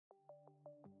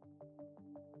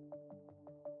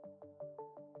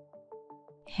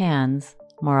Hands,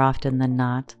 more often than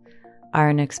not, are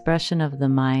an expression of the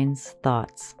mind's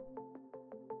thoughts.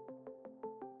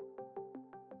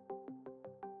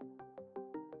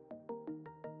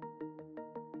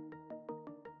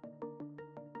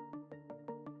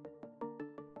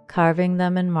 Carving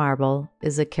them in marble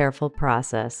is a careful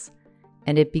process,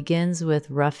 and it begins with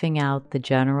roughing out the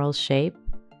general shape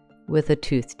with a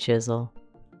tooth chisel.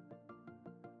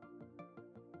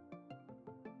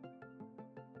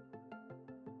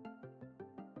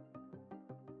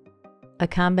 A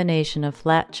combination of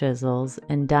flat chisels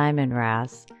and diamond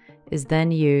rasp is then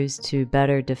used to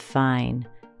better define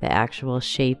the actual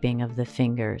shaping of the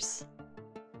fingers.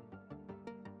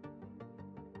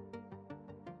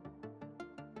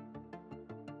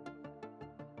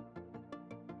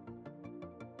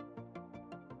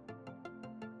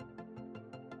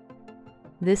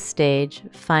 This stage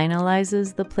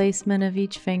finalizes the placement of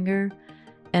each finger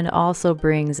and also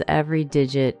brings every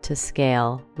digit to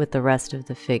scale with the rest of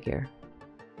the figure.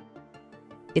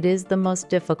 It is the most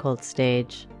difficult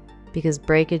stage because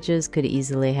breakages could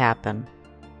easily happen.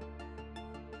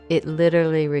 It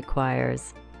literally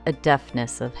requires a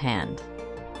deftness of hand.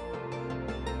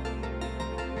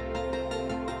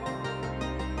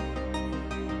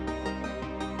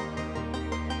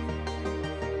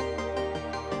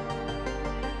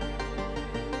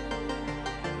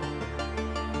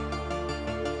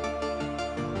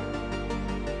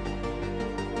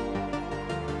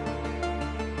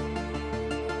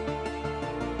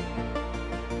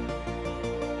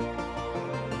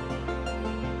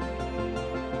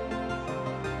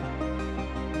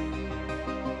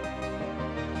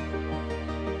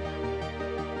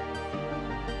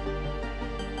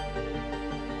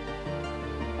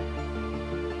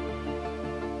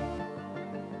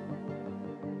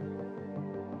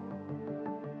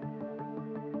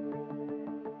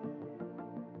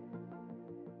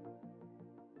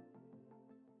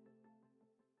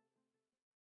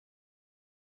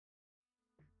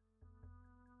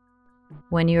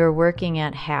 When you are working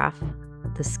at half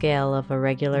the scale of a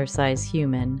regular-sized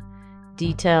human,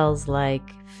 details like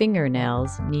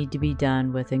fingernails need to be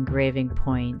done with engraving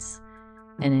points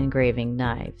and engraving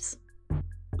knives.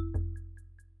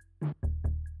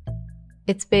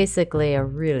 It's basically a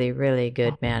really, really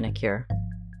good manicure.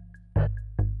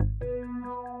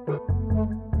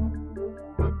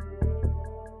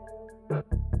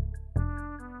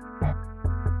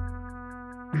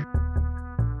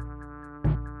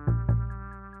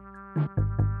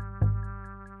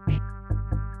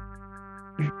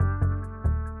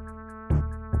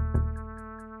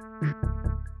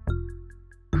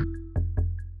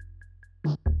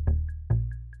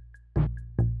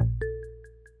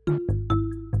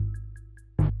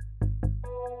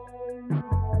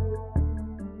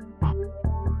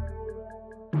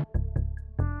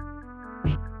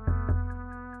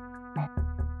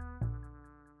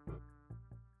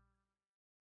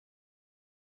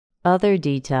 Other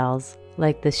details,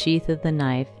 like the sheath of the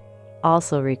knife,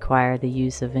 also require the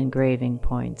use of engraving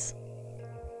points.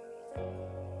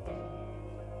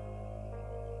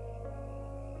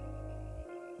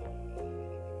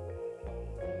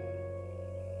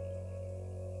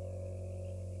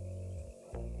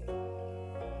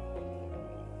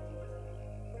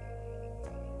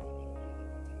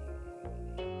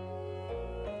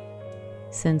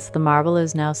 Since the marble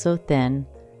is now so thin,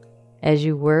 as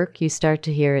you work, you start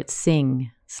to hear it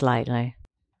sing slightly.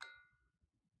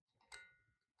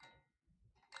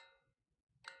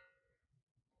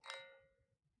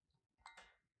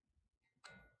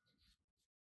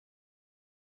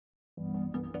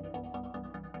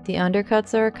 The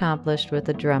undercuts are accomplished with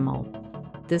a Dremel.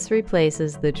 This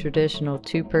replaces the traditional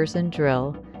two-person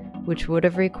drill, which would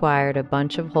have required a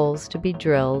bunch of holes to be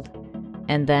drilled,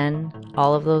 and then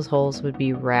all of those holes would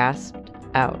be rasped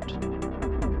out.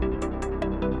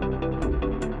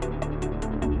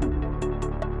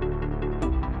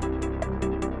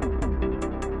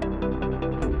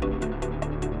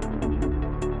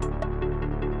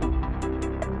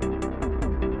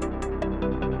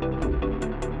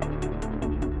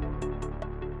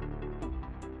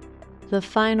 The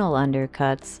final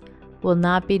undercuts will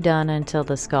not be done until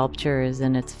the sculpture is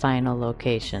in its final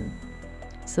location,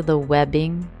 so the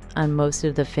webbing on most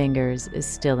of the fingers is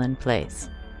still in place.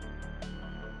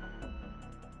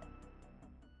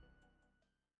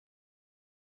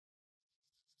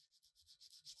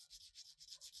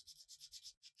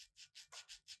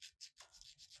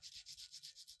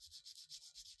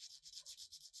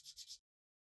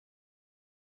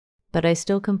 But I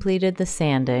still completed the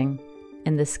sanding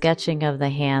and the sketching of the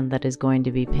hand that is going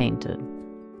to be painted.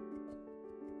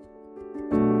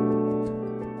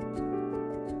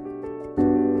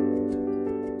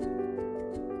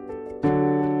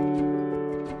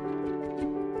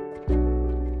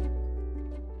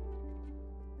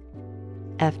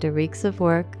 After weeks of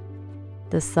work,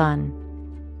 the sun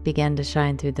began to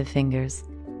shine through the fingers.